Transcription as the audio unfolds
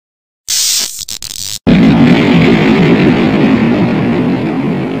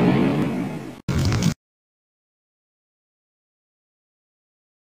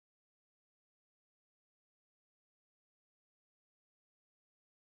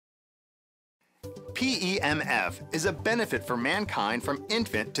PEMF is a benefit for mankind from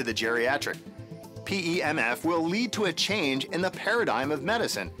infant to the geriatric. PEMF will lead to a change in the paradigm of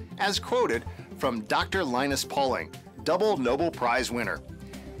medicine, as quoted from Dr. Linus Pauling, double Nobel Prize winner.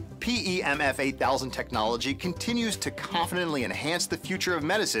 PEMF8000 technology continues to confidently enhance the future of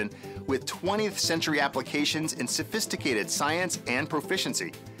medicine with 20th century applications in sophisticated science and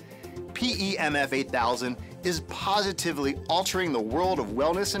proficiency. PEMF8000 is positively altering the world of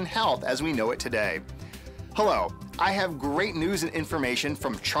wellness and health as we know it today. Hello, I have great news and information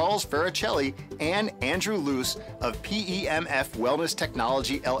from Charles Ferricelli and Andrew Luce of PEMF Wellness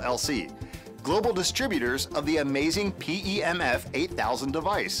Technology LLC, global distributors of the amazing PEMF8000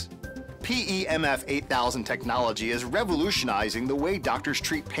 device. PEMF8000 technology is revolutionizing the way doctors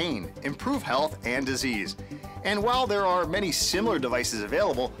treat pain, improve health, and disease. And while there are many similar devices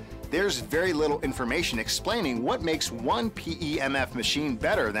available, there's very little information explaining what makes one PEMF machine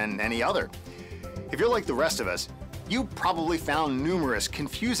better than any other. If you're like the rest of us, you probably found numerous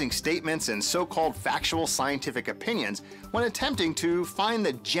confusing statements and so-called factual scientific opinions when attempting to find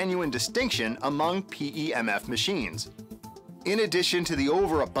the genuine distinction among PEMF machines. In addition to the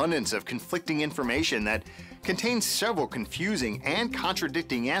overabundance of conflicting information that contains several confusing and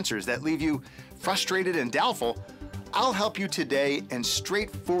contradicting answers that leave you frustrated and doubtful, I'll help you today and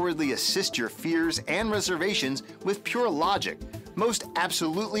straightforwardly assist your fears and reservations with pure logic, most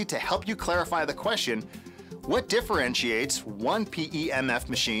absolutely to help you clarify the question, what differentiates one PEMF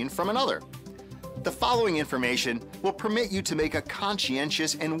machine from another? The following information will permit you to make a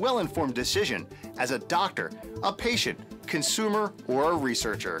conscientious and well-informed decision as a doctor, a patient, consumer, or a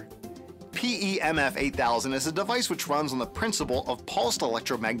researcher. PEMF8000 is a device which runs on the principle of pulsed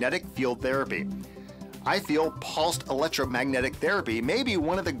electromagnetic field therapy. I feel pulsed electromagnetic therapy may be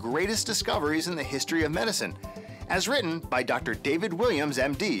one of the greatest discoveries in the history of medicine, as written by Dr. David Williams,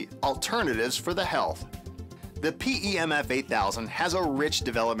 MD, Alternatives for the Health. The PEMF8000 has a rich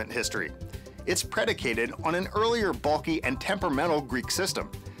development history. It's predicated on an earlier bulky and temperamental Greek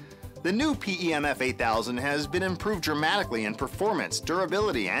system. The new PEMF8000 has been improved dramatically in performance,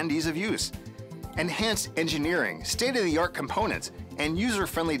 durability, and ease of use. Enhanced engineering, state-of-the-art components, and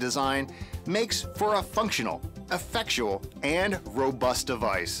user-friendly design makes for a functional, effectual, and robust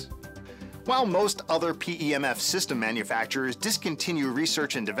device. While most other PEMF system manufacturers discontinue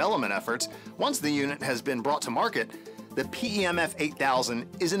research and development efforts once the unit has been brought to market, the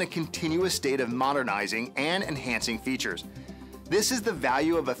PEMF8000 is in a continuous state of modernizing and enhancing features. This is the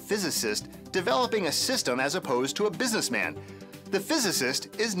value of a physicist developing a system as opposed to a businessman. The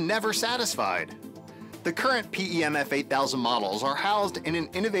physicist is never satisfied. The current PEMF8000 models are housed in an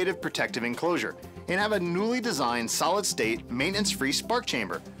innovative protective enclosure and have a newly designed solid-state, maintenance-free spark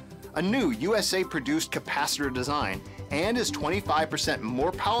chamber, a new USA-produced capacitor design, and is 25%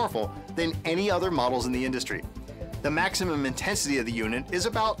 more powerful than any other models in the industry. The maximum intensity of the unit is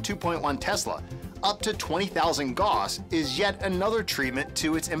about 2.1 Tesla. Up to 20,000 Gauss is yet another treatment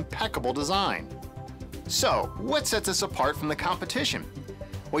to its impeccable design. So, what sets us apart from the competition?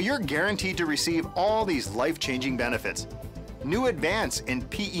 Well, you're guaranteed to receive all these life-changing benefits. New advance in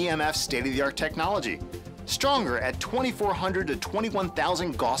PEMF state-of-the-art technology. Stronger at 2,400 to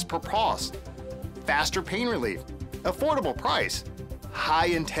 21,000 Gauss per pulse. Faster pain relief. Affordable price. High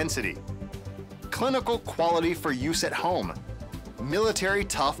intensity. Clinical quality for use at home.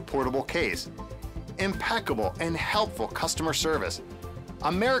 Military-tough portable case. Impeccable and helpful customer service.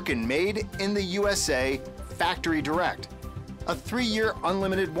 American-made in the USA, factory direct. A 3-year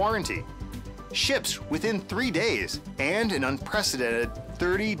unlimited warranty. Ships within 3 days and an unprecedented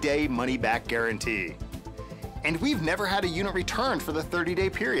 30-day money-back guarantee. And we've never had a unit returned for the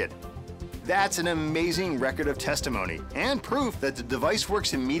 30-day period. That's an amazing record of testimony and proof that the device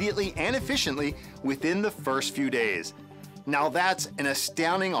works immediately and efficiently within the first few days. Now that's an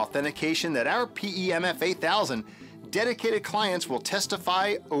astounding authentication that our PEMF8000 dedicated clients will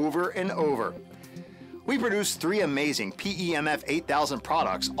testify over and over. We produce 3 amazing PEMF8000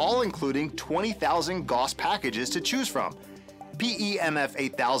 products, all including 20,000 Gauss packages to choose from.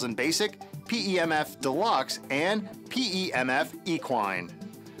 PEMF8000 Basic, PEMF Deluxe, and PEMF Equine.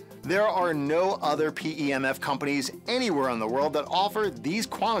 There are no other PEMF companies anywhere in the world that offer these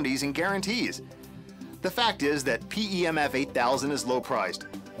quantities and guarantees. The fact is that PEMF8000 is low priced,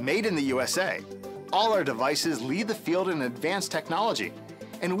 made in the USA. All our devices lead the field in advanced technology,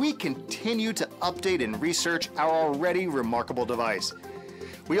 and we continue to update and research our already remarkable device.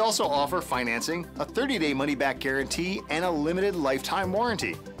 We also offer financing, a 30-day money-back guarantee, and a limited lifetime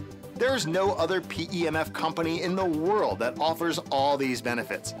warranty. There's no other PEMF company in the world that offers all these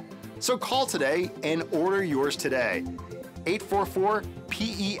benefits. So call today and order yours today.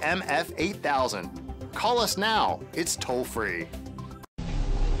 844-PEMF8000. Call us now. It's toll free.